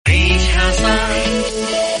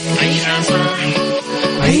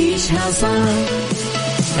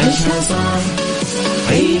عيشها صح،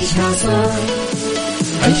 عيشها صح،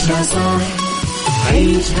 عيشها صح،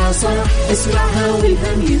 عيشها صح، اسمعها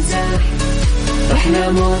والهم ينزاح،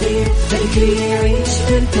 أحلى مواضيع الكل يعيش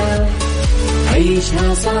مرتاح،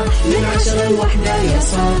 عيشها صح من 10 ل1 يا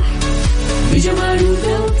صاح، بجمال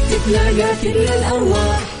وذوق تتلاقى كل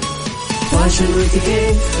الأرواح، فاشل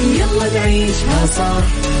واتيكيت يلا نعيشها صح،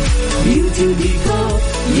 بيوتي وديكور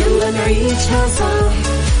يلا نعيشها صح،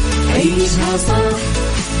 عيشها صح،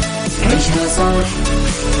 عيشها صح،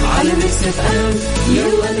 على ميكس اف ام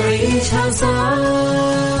يلا نعيشها صح.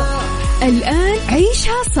 الآن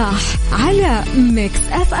عيشها صح على ميكس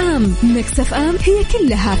اف ام. ميكس اف ام هي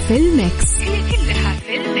كلها في الميكس، هي كلها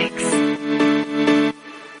في الميكس.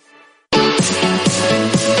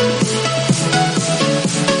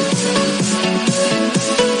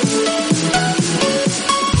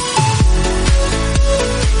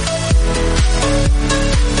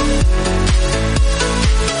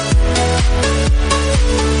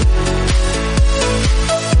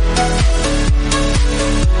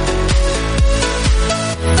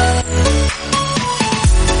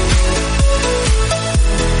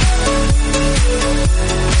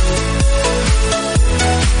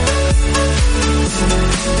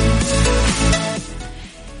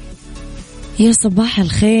 يا صباح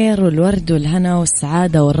الخير والورد والهنا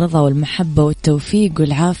والسعادة والرضا والمحبة والتوفيق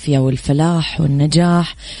والعافية والفلاح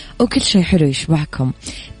والنجاح وكل شيء حلو يشبعكم.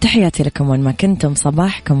 تحياتي لكم وين ما كنتم،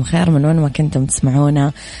 صباحكم خير من وين ما كنتم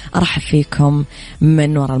تسمعونا. أرحب فيكم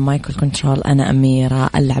من وراء المايك والكنترول، أنا أميرة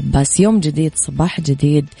العباس. يوم جديد، صباح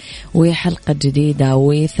جديد، وحلقة جديدة،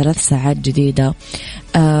 و3 ساعات جديدة.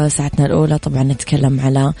 ساعتنا الأولى طبعا نتكلم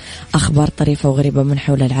على أخبار طريفة وغريبة من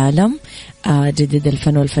حول العالم، جديد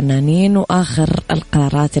الفن والفنانين، وآخر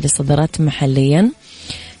القرارات اللي صدرت محليا.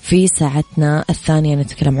 في ساعتنا الثانية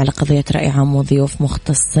نتكلم على قضية رأي عام وضيوف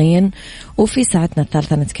مختصين، وفي ساعتنا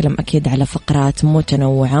الثالثة نتكلم أكيد على فقرات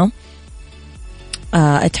متنوعة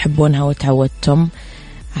تحبونها وتعودتم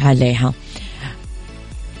عليها.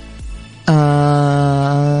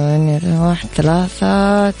 1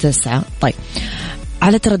 3 9. طيب،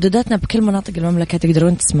 على تردداتنا بكل مناطق المملكة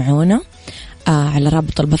تقدرون تسمعونا على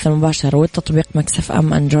رابط البث المباشر والتطبيق ميكس اف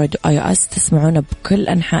ام اندرويد واي او اس. تسمعونا بكل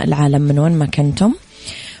انحاء العالم من وين ما كنتم،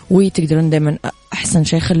 وتقدرون دائما احسن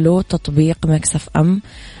شيء خلوه تطبيق ميكس اف ام،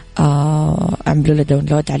 اعملوا له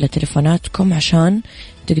داونلود على تليفوناتكم عشان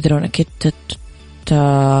تقدرون اكيد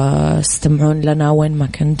تستمعون لنا وين ما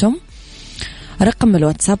كنتم. رقم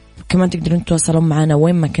الواتساب كمان تقدرون تتواصلون معنا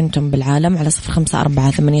وين ما كنتم بالعالم على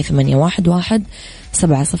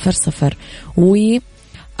 0548811700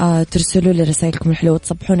 ترسلوا لي رسائلكم الحلوة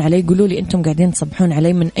تصبحون علي. قولوا لي أنتم قاعدين تصبحون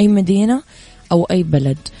علي من أي مدينة أو أي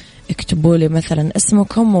بلد. اكتبوا لي مثلا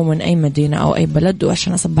اسمكم ومن أي مدينة أو أي بلد،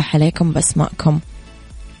 وعشان أصبح عليكم بأسمائكم.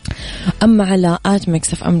 أما على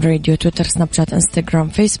 @mixfmradio تويتر سناب شات إنستغرام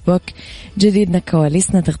فيسبوك جديدنا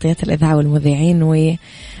كواليسنا تغطيات الإذاعة والمذيعين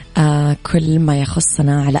وكل ما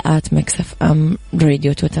يخصنا على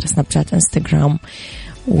 @mixfmradio تويتر سناب شات إنستغرام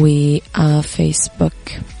وفيسبوك.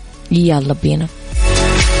 يلا بينا.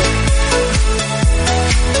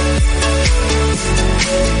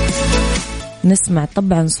 نسمع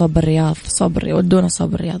طبعا صوب الرياض. ودونا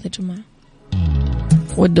صوب الرياض يا جماعة،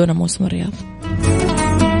 ودونا موسم الرياض،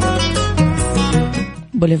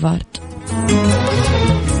 بوليفارد،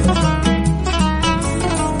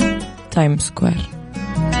 تايم سكوير.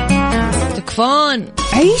 تكفون.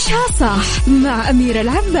 عيشها صح مع أميرة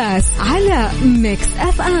العباس على ميكس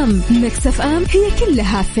اف ام. ميكس اف ام هي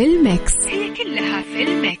كلها في الميكس، هي كلها في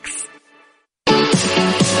الميكس.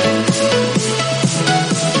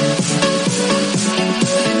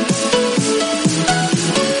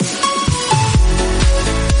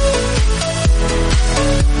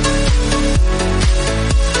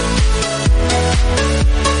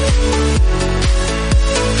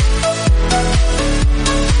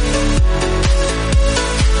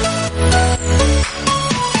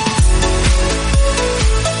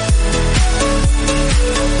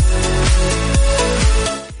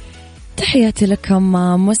 تحياتي لكم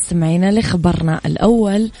مستمعينا لخبرنا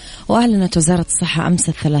الأول. وأعلنت وزارة الصحة أمس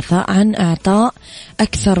الثلاثاء عن إعطاء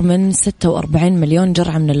أكثر من 46 مليون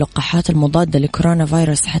جرعة من اللقاحات المضادة لكورونا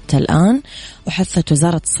فيروس حتى الآن. وحثت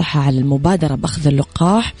وزارة الصحة على المبادرة بأخذ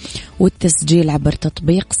اللقاح والتسجيل عبر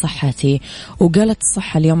تطبيق صحتي. وقالت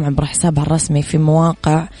الصحة اليوم عبر حسابها الرسمي في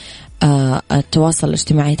مواقع التواصل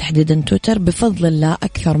الاجتماعي تحديدا تويتر بفضل الله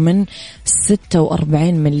أكثر من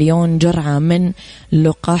 46 مليون جرعة من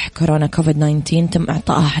لقاح كورونا كوفيد 19 تم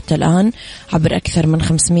إعطائها حتى الآن عبر أكثر من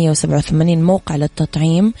 587 موقع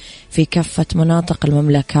للتطعيم في كافة مناطق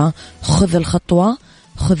المملكة. خذ الخطوة،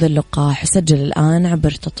 خذ اللقاح، سجل الآن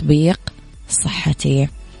عبر تطبيق صحتي.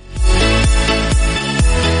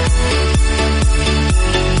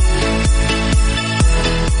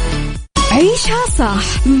 عيشها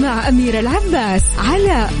صح مع أميرة العباس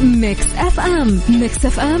على ميكس أف أم. ميكس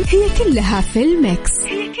أف أم هي كلها في الميكس.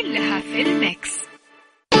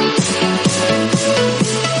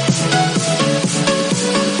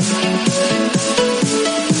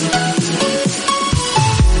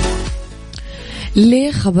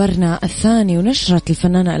 لخبرنا الثاني، ونشرت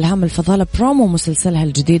الفنانة إلهام الفضالة برومو مسلسلها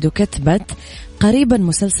الجديد، وكتبت: قريبا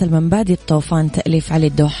مسلسل من بعد الطوفان، تأليف علي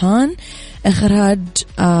الدوحان، إخراج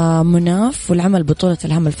مناف، والعمل بطولة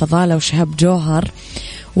إلهام الفضالة وشهاب جوهر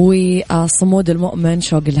وصمود المؤمن،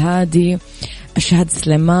 شوق الهادي، شهد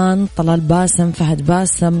سليمان، طلال باسم، فهد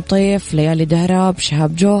باسم، طيف، ليالي دهراب،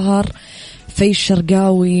 شهاب جوهر، في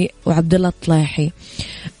الشرقاوي، وعبد الله الطلاحي.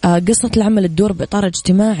 قصة العمل تدور بإطار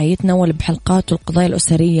اجتماعي يتناول بحلقات القضايا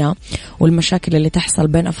الأسرية والمشاكل اللي تحصل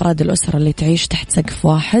بين أفراد الأسرة اللي تعيش تحت سقف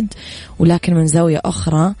واحد، ولكن من زاوية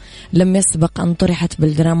أخرى لم يسبق أن طرحت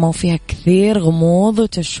بالدراما، وفيها كثير غموض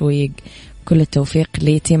وتشويق. كل التوفيق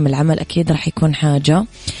لتيم العمل، أكيد رح يكون حاجة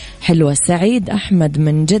حلوة. سعيد أحمد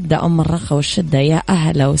من جدة أم الرخاء والشدة، يا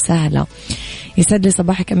أهلا وسهلا، يسعد لي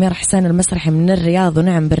صباحك. أمير حسين المسرحي من الرياض،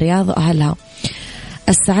 ونعم بالرياض وأهلها.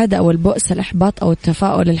 السعادة أو البؤس، الإحباط أو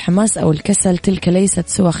التفاؤل، الحماس أو الكسل، تلك ليست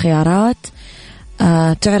سوى خيارات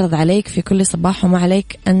تعرض عليك في كل صباح، وما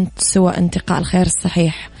عليك أنت سوى انتقاء الخير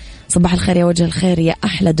الصحيح. صباح الخير يا وجه الخير، يا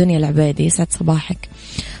أحلى دنيا العبادي، يسعد صباحك.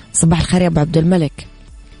 صباح الخير يا أبو عبد الملك.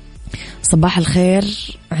 صباح الخير،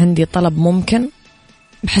 عندي طلب، ممكن؟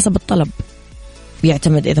 بحسب الطلب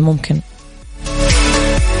يعتمد إذا ممكن.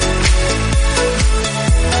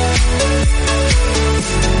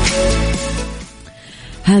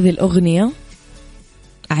 هذه الأغنية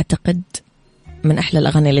أعتقد من أحلى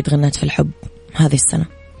الأغاني اللي تغنت في الحب هذه السنة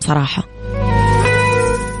صراحة.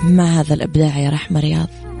 ما هذا الإبداع يا رحمة رياض،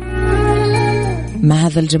 ما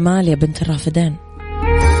هذا الجمال يا بنت الرافدين.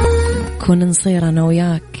 كون نصير أنا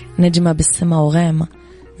وياك نجمة بالسما وغيمة،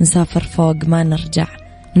 نسافر فوق ما نرجع،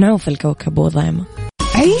 نعوف الكوكب وضيمة.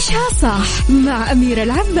 عيشها صح مع أميرة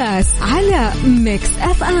العباس على ميكس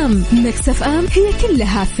أف أم. ميكس أف أم هي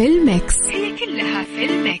كلها في الميكس.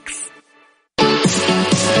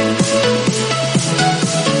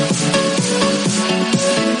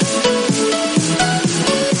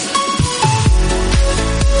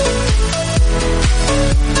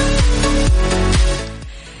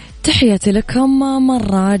 تحياتي لكم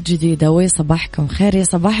مرة جديدة، وصباحكم خير. يا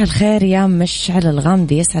صباح الخير يا مشعل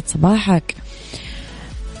الغامدي، يسعد صباحك.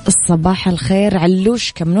 الصباح الخير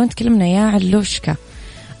علوشكا، من وين تكلمنا يا علوشكا؟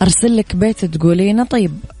 أرسل لك بيت تقولينا،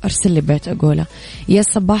 طيب أرسل لي بيت أقوله. يا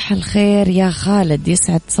صباح الخير يا خالد،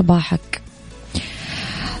 يسعد صباحك.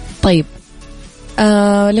 طيب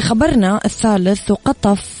لخبرنا الثالث،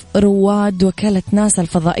 وقطف رواد وكالة ناسا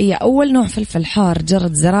الفضائية أول نوع فلفل حار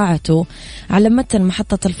جرت زراعته على متن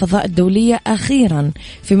محطة الفضاء الدولية أخيرا،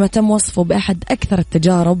 فيما تم وصفه بأحد أكثر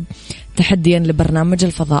التجارب تحديا لبرنامج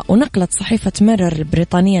الفضاء. ونقلت صحيفة ميرور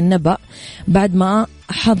البريطانية النبأ بعد ما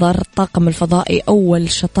حضر الطاقم الفضائي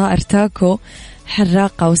أول شطائر تاكو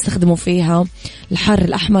حراقة واستخدموا فيها الحار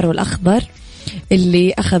الأحمر والأخضر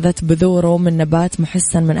اللي أخذت بذوره من نبات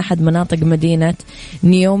محسن من أحد مناطق مدينة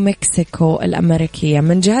نيو مكسيكو الأمريكية.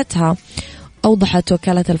 من جهتها أوضحت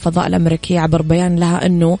وكالة الفضاء الأمريكية عبر بيان لها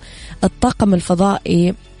أنه الطاقم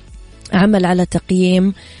الفضائي عمل على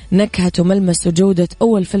تقييم نكهة وملمس وجودة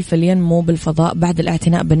أول فلفل ينمو بالفضاء بعد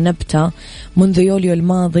الاعتناء بالنبتة منذ يوليو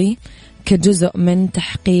الماضي كجزء من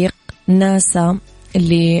تحقيق ناسا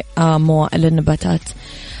اللي موائل النباتات.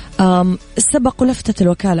 سبق ولفتت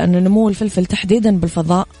الوكالة أن نمو الفلفل تحديدا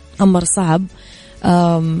بالفضاء أمر صعب،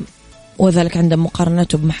 وذلك عند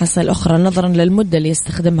مقارنته بمحاصيل أخرى نظرا للمدة اللي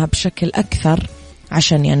يستخدمها بشكل أكثر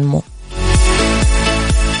عشان ينمو.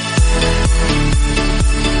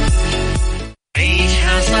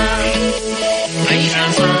 عيشها صح،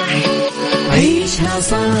 عيشها صح، عيشها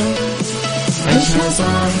صح، عيشها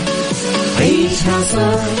صح، عيشها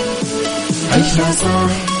صح، عيشها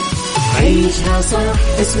صح، عيشها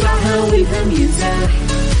صح، اسمعها والهم ينزاح،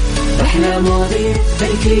 أحلى مواضيع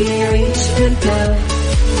خلي يعيش مرتاح.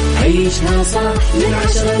 عيشها صح من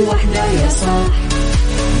 10 ل1 يا صاح،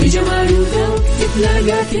 بجمال وذوق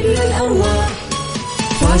تتلاقى كل الأرواح،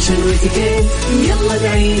 فاشل واتيكيت يلا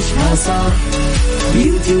نعيشها صح،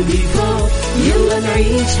 بيوتي وديكور يلا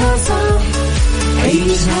نعيشها صح.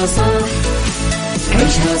 عيشها صح،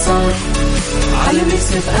 عيشها صح، على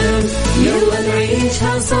ميكس أف أم يلا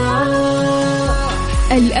نعيشها صح.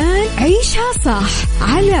 الآن عيشها صح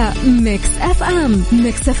على ميكس أف أم.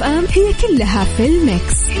 ميكس أف أم هي كلها في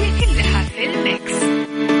الميكس.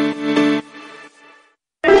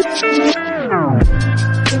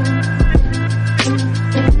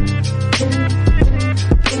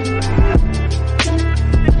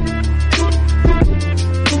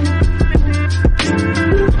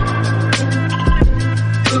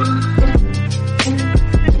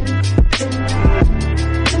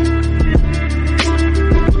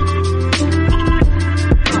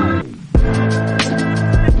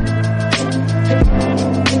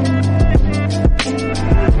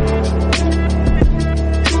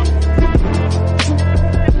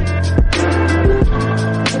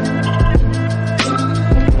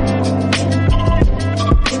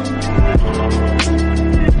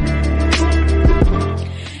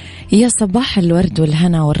 يا صباح الورد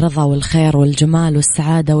والهنا والرضا والخير والجمال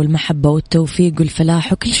والسعادة والمحبة والتوفيق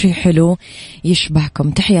والفلاح وكل شيء حلو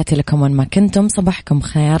يشبهكم. تحياتي لكم وين ما كنتم، صباحكم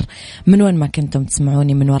خير من وين ما كنتم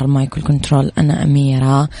تسمعوني من وراء المايك والكنترول. أنا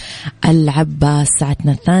أميرة العباس.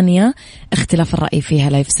 ساعتنا الثانية اختلاف الرأي فيها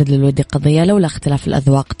لا يفسد للود قضية، لولا اختلاف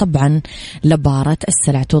الأذواق طبعا لبارة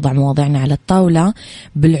السلع. توضع مواضيعنا على الطاولة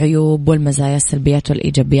بالعيوب والمزايا، السلبيات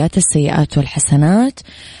والإيجابيات، السيئات والحسنات.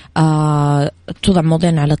 توضع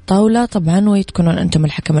مواضيعنا على الطاولة طبعا، وتكونون أنتم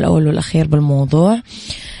الحكم الأول والأخير بالموضوع.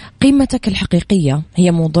 قيمتك الحقيقية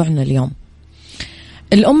هي موضوعنا اليوم.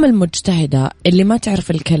 الأم المجتهدة اللي ما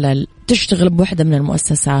تعرف الكلل، تشتغل بوحدة من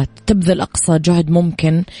المؤسسات، تبذل أقصى جهد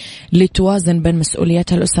ممكن لتوازن بين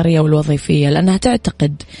مسؤولياتها الأسرية والوظيفية، لأنها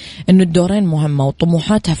تعتقد أن الدورين مهمة،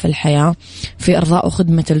 وطموحاتها في الحياة في إرضاء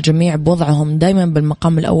وخدمة الجميع بوضعهم دايما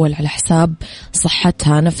بالمقام الأول على حساب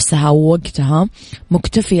صحتها نفسها ووقتها،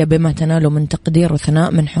 مكتفية بما تناله من تقدير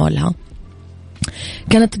وثناء من حولها.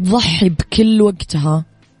 كانت تضحي بكل وقتها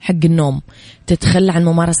حق النوم، تتخلى عن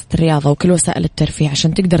ممارسة الرياضة وكل وسائل الترفيه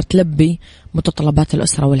عشان تقدر تلبي متطلبات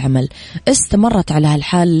الأسرة والعمل. استمرت على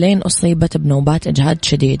هالحال لين أصيبت بنوبات إجهاد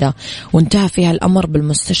شديدة، وانتهى فيها الأمر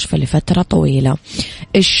بالمستشفى لفترة طويلة.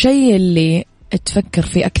 الشيء اللي تفكر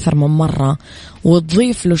فيه أكثر من مرة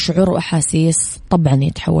وتضيف له شعور وأحاسيس طبعا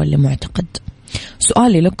يتحول لمعتقد.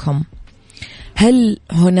 سؤالي لكم، هل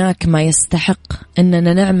هناك ما يستحق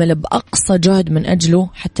أننا نعمل بأقصى جهد من أجله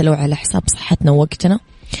حتى لو على حساب صحتنا ووقتنا؟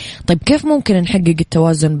 طيب كيف ممكن نحقق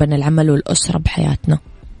التوازن بين العمل والأسرة بحياتنا؟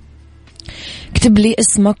 اكتب لي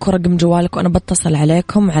اسمك ورقم جوالك وأنا بتصل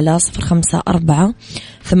عليكم على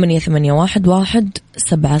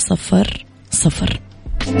 0548811700.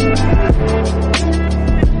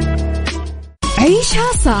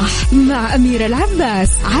 عيشها صح مع أميرة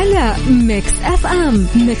العباس على ميكس أف أم.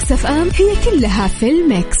 ميكس أف أم هي كلها في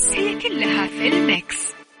الميكس، هي كلها في الميكس.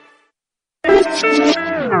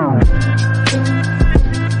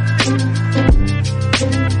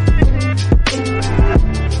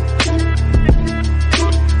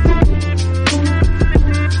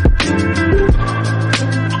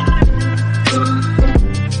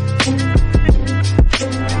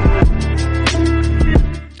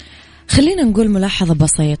 خلينا نقول ملاحظة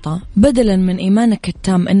بسيطة. بدلا من إيمانك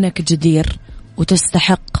التام أنك جدير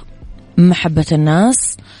وتستحق محبة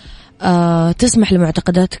الناس، تسمح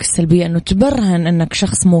لمعتقداتك السلبية أنه تبرهن أنك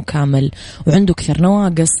شخص مو كامل وعنده كثير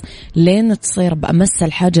نواقص، لين تصير بأمس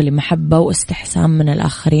الحاجة لمحبة واستحسان من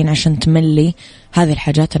الآخرين عشان تملي هذه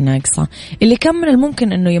الحاجات الناقصة اللي كان من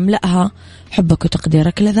الممكن أنه يملأها حبك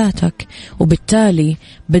وتقديرك لذاتك. وبالتالي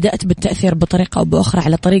بدأت بالتأثير بطريقة أو بأخرى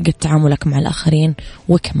على طريقة تعاملك مع الآخرين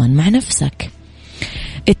وكمان مع نفسك.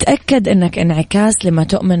 اتأكد أنك انعكاس لما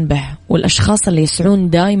تؤمن به، والأشخاص اللي يسعون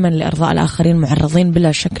دائما لإرضاء الآخرين معرضين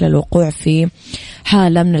بلا شك للوقوع في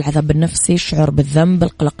حالة من العذاب النفسي، الشعور بالذنب،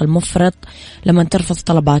 القلق المفرط لما ترفض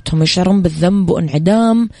طلباتهم، يشعرون بالذنب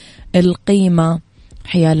وانعدام القيمة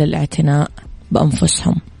حيال الاعتناء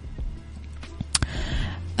بأنفسهم.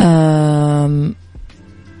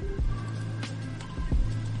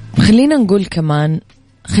 خلينا نقول كمان،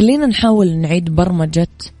 خلينا نحاول نعيد برمجة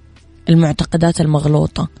المعتقدات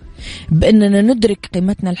المغلوطة بأننا ندرك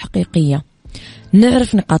قيمتنا الحقيقية،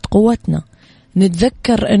 نعرف نقاط قوتنا،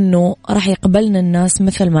 نتذكر أنه راح يقبلنا الناس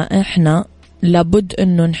مثل ما إحنا. لابد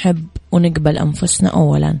أنه نحب ونقبل أنفسنا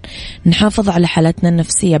أولا، نحافظ على حالتنا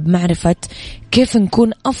النفسية بمعرفة كيف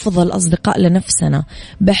نكون أفضل أصدقاء لنفسنا،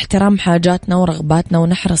 باحترام حاجاتنا ورغباتنا،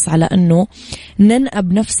 ونحرص على أنه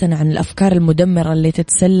ننأب نفسنا عن الأفكار المدمرة اللي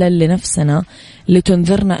تتسلل لنفسنا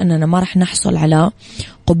لتنذرنا أننا ما رح نحصل على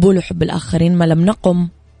قبول وحب الآخرين ما لم نقم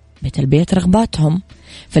بتلبية رغباتهم.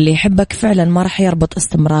 فاللي يحبك فعلا ما رح يربط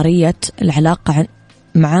استمرارية العلاقة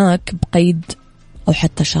معاك بقيد أو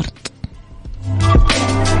حتى شرط.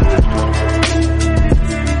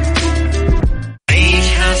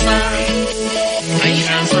 عيشها صح،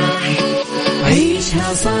 عيشها صح،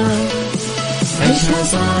 عيشها صح، عيشها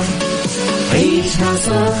صح، عيشها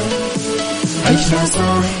صح، عيشها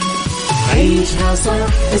صح، عيشها صح،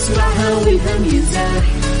 اسمعها والهم ينزاح،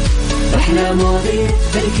 أحلى مواضيع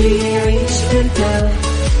خليك يعيش مرتاح.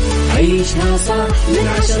 عيشها صح من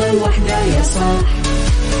 10 ل1 يا صاح،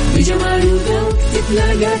 بجمال وذوق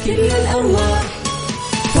تتلاقى كل الأرواح،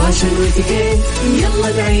 فاشل واتيكيت يلا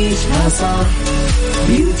نعيشها صح،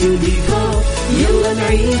 بيوتي وديكور يلا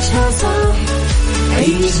نعيشها صح،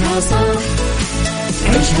 عيشها صح،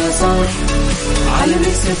 عيشها صح، على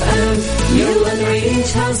ميكس اف ام يلا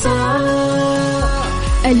نعيشها صح.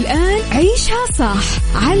 الآن عيشها صح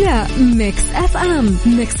على ميكس أف أم.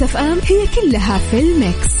 ميكس أف أم هي كلها في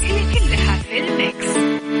الميكس، هي كلها في الميكس.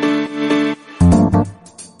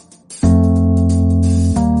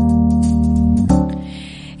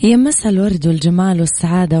 يا مساء الورد والجمال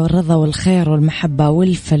والسعادة والرضا والخير والمحبة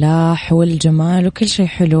والفلاح والجمال وكل شيء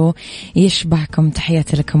حلو يشبهكم.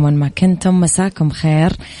 تحياتي لكم وين ما كنتم، مساكم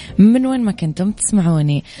خير من وين ما كنتم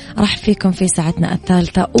تسمعوني. راح فيكم في ساعتنا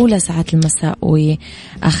الثالثة، أولى ساعات المساء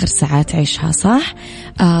وآخر ساعات عيشها صح.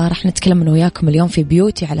 راح نتكلم أنا وياكم اليوم في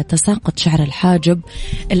بيوتي على تساقط شعر الحاجب،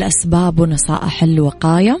 الأسباب ونصائح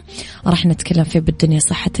الوقاية. راح نتكلم في بالدنيا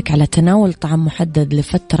صحتك على تناول طعام محدد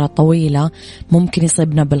لفترة طويلة ممكن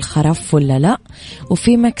يصيبنا بالخرف ولا لا.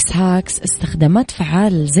 وفي مكس هاكس استخدامات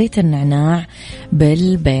فعال زيت النعناع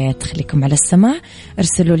بالبيت. خليكم على السمع،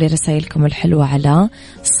 ارسلوا لي رسائلكم الحلوة على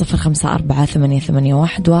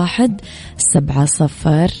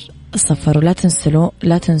 0548811700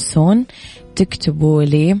 ولا تنسون تكتبوا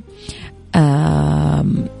لي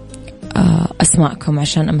أسماءكم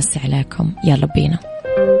عشان أمسي عليكم. يلا بينا.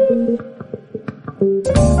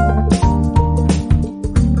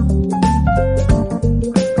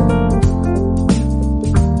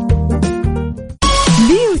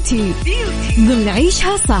 بيوتي ضمن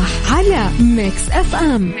عيشها صح على ميكس اف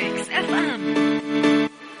ام.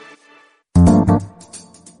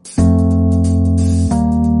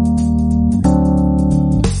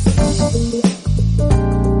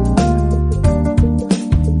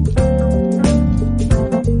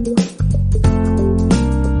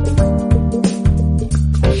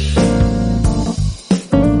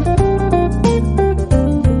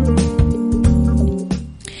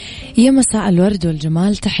 يا مساء الورد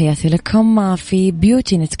والجمال، تحياتي لكم. في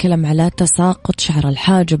بيوتي نتكلم على تساقط شعر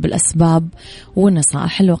الحاجب، الأسباب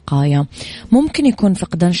ونصائح الوقاية. ممكن يكون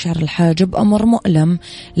فقدان شعر الحاجب أمر مؤلم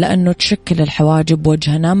لأنه تشكل الحواجب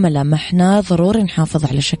وجهنا ملامحنا، ضروري نحافظ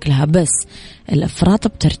على شكلها، بس الإفراط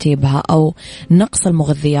بترتيبها أو نقص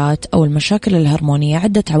المغذيات أو المشاكل الهرمونية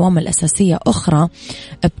عدة عوامل أساسية أخرى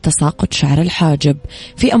بتساقط شعر الحاجب.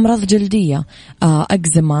 في أمراض جلدية،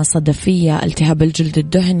 أكزيما، صدفية، التهاب الجلد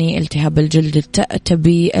الدهني، التهاب الجلد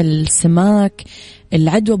التأتبي، السماك،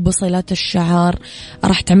 العدوى ببصيلات الشعر،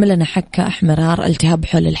 راح تعمل لنا حكة، احمرار، التهاب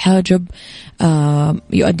حول الحاجب،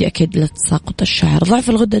 يؤدي أكيد لتساقط الشعر. ضعف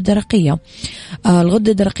الغدة الدرقية،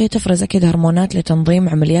 الغدة الدرقية تفرز أكيد هرمونات لتنظيم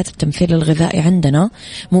عمليات التمثيل الغذائي عندنا،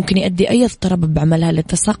 ممكن يؤدي أي اضطراب بعملها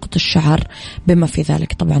لتساقط الشعر، بما في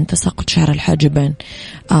ذلك طبعا تساقط شعر الحاجبين.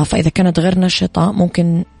 فإذا كانت غير نشطة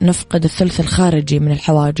ممكن نفقد الثلث الخارجي من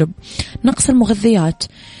الحواجب. نقص المغذيات،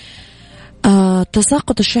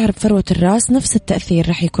 تساقط الشعر بفروة الرأس نفس التأثير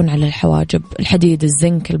راح يكون على الحواجب. الحديد،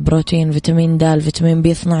 الزنك، البروتين، فيتامين د، فيتامين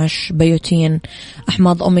B12، بيوتين،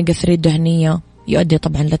 أحماض أوميغا 3 الدهنية، يؤدي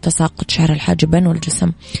طبعا لتساقط شعر الحاجبين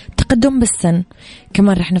والجسم. تقدم بالسن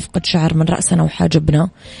كمان راح نفقد شعر من رأسنا وحاجبنا،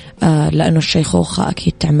 لأنه الشيخوخة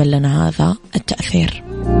أكيد تعمل لنا هذا التأثير.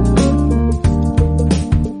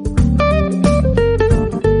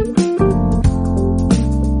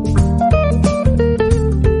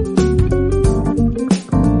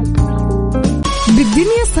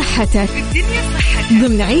 بالدنيا صحتك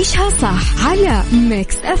ضمن عيشها صح على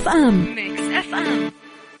ميكس اف ام.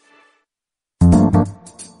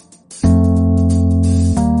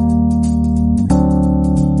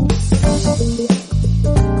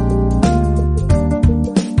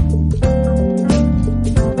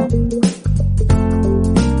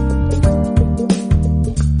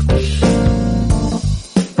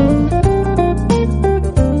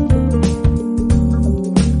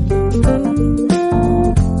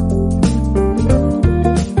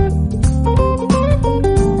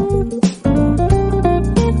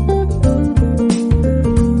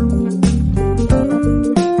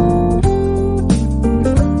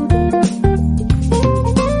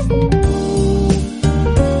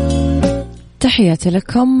 تحياتي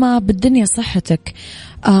لكم. بالدنيا صحتك،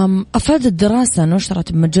 أفادت دراسة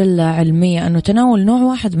نشرت بمجلة علمية أنه تناول نوع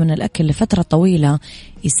واحد من الأكل لفترة طويلة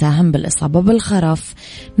يساهم بالإصابة بالخرف.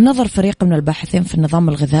 نظر فريق من الباحثين في النظام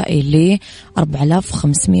الغذائي ل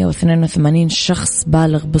 4582 شخص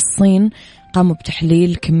بالغ بالصين، قاموا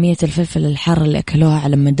بتحليل كمية الفلفل الحار اللي أكلوها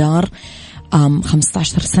على مدار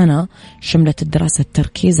 15 سنة. شملت الدراسة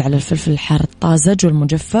التركيز على الفلفل الحار الطازج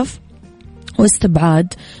والمجفف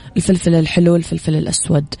واستبعاد الفلفل الحلو والفلفل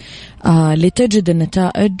الأسود. لتجد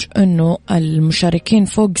النتائج أنه المشاركين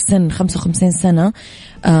فوق سن 55 سنة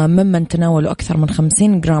ممن تناولوا أكثر من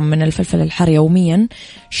 50 جرام من الفلفل الحار يوميا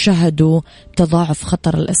شهدوا تضاعف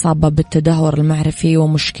خطر الإصابة بالتدهور المعرفي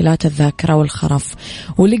ومشكلات الذاكرة والخرف.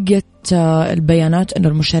 ولقيت البيانات أن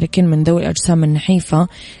المشاركين من ذوي الأجسام النحيفة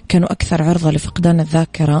كانوا أكثر عرضة لفقدان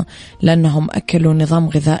الذاكرة لأنهم أكلوا نظام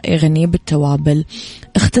غذائي غني بالتوابل.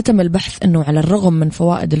 اختتم البحث أنه على الرغم من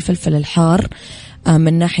فوائد الفلفل الحار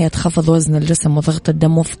من ناحية خفض وزن الجسم وضغط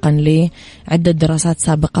الدم وفقا لعدة دراسات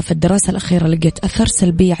سابقة. في الدراسة الأخيرة لقيت أثر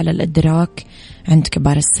سلبي على الإدراك عند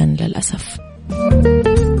كبار السن للأسف.